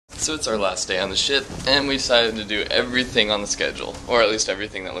So it's our last day on the ship, and we decided to do everything on the schedule, or at least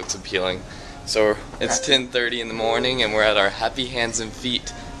everything that looks appealing. So it's 10:30 in the morning, and we're at our Happy Hands and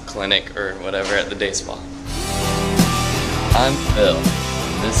Feet clinic, or whatever, at the day spa. I'm Phil,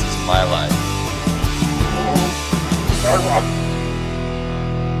 and this is my life.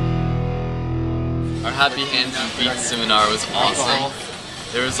 Our Happy Hands and Feet seminar was awesome.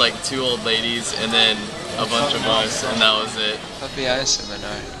 There was like 2 old ladies, and then a bunch of us, and that was it. Puffy eye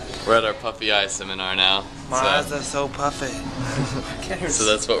seminar. We're at our puffy eye seminar now. My eyes are so puffy. So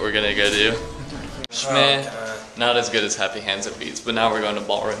that's what we're gonna go do. Schmeh, not as good as Happy Hands and Feet, but now we're going to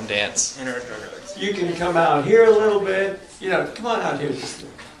ballroom dance. You can come out here a little bit, come on out here, just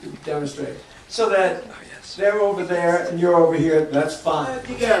demonstrate. So that they're over there and you're over here, that's fine.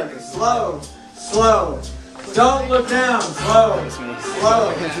 Together, slow, slow. Don't look down, slow,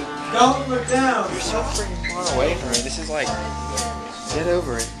 slow. Don't look down. You're so freaking far away from me. This is like, get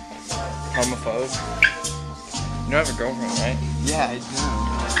over it. Homophobe. You don't have a girlfriend, right? Yeah, I do.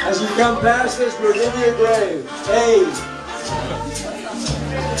 As you come past us, we're in your grave. A.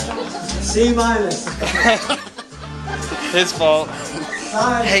 C minus. His fault.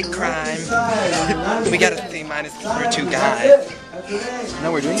 Hate crime. We got a C minus because we're 2 guys.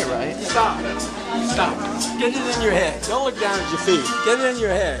 No, we're doing it right. Stop. Stop. Get it in your head. Don't look down at your feet. Get it in your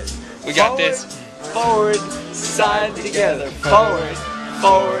head. We got this. Forward, side together. Forward,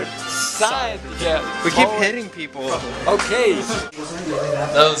 forward, side together. We keep hitting people. Okay.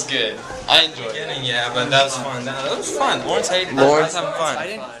 That was good. I enjoyed it. Yeah, but that was fun. That was fun. Lawrence hated it. Lawrence, I was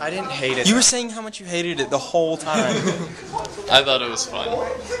having fun. I didn't hate it. You were saying how much you hated it the whole time. I thought it was fun.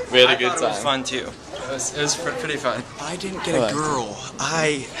 We had a good It was time. fun too. It was pretty fun. I didn't get a girl.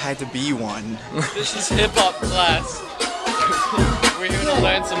 I had to be one. This is hip hop class. We're here to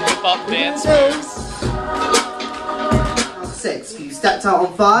learn some hip hop dance moves. 6. You stepped out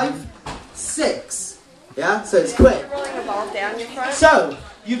on 5. 6. Yeah, so it's quick. Rolling a ball down your front. So,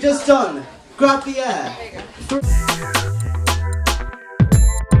 you've just done. Grab the air.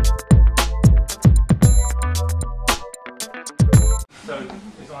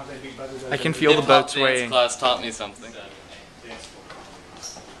 I can feel the boat swaying. Class taught me something.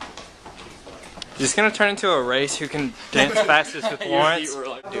 Is this gonna turn into a race who can dance fastest with Lawrence?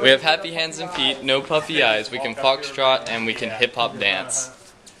 We have Happy Hands and Feet, no puffy eyes, we can foxtrot, and we can hip hop dance.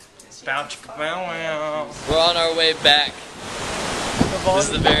 We're on our way back. This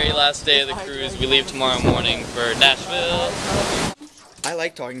is the very last day of the cruise. We leave tomorrow morning for Nashville. I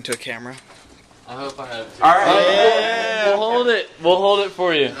like talking to a camera. I hope I have to. Alright. Yeah. We'll hold it. We'll hold it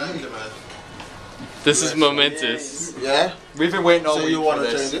for you. This is momentous. Yeah? We've been waiting all So week you want for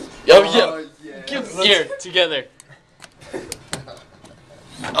to this. change it? Oh yeah. Here, together.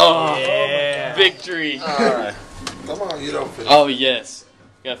 Oh, Yeah. victory. Alright. Come on, you don't finish. Oh yes.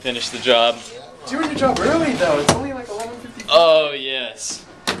 Gotta finish the job. Doing your job early though. It's only like 11:50. Oh yes.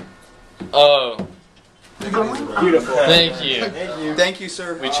 Oh. Beautiful. Thank you. Thank you,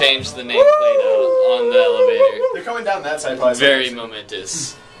 sir. We changed the nameplate out on the elevator. They're coming down that side, probably. Very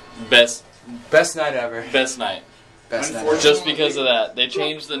momentous. Best night ever. best night. Best night. Just because of that. They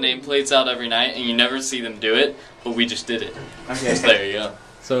change the nameplates out every night and you never see them do it, but we just did it. Okay. So there you go.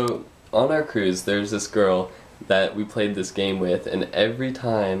 So on our cruise there's this girl that we played this game with, and every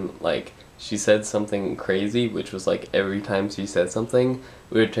time like she said something crazy, which was like every time she said something,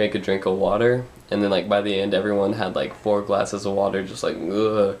 we would take a drink of water, and then like by the end everyone had like 4 glasses of water, just like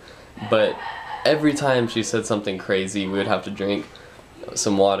ugh. But every time she said something crazy we would have to drink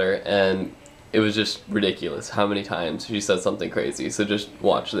some water, and it was just ridiculous how many times she said something crazy. So just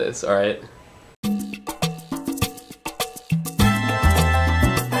watch this, alright?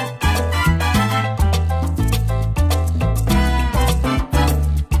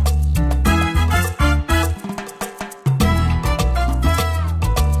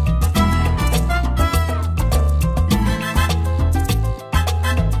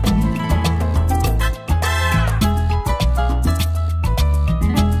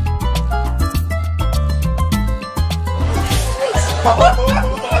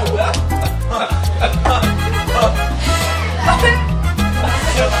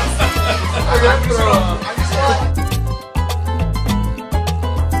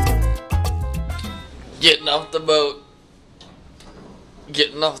 Getting off the boat.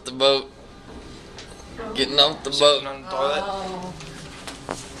 Getting off the boat. Getting off the boat. On the toilet.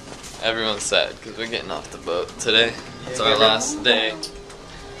 Everyone's sad because we're getting off the boat today. It's our last day.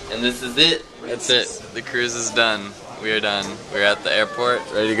 And this is it. That's it. The cruise is done. We are done. We're at the airport,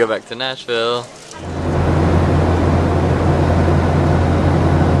 ready to go back to Nashville.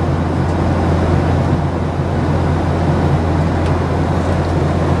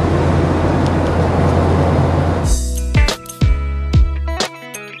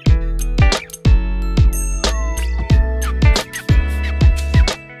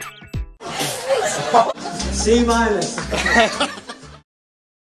 C minus.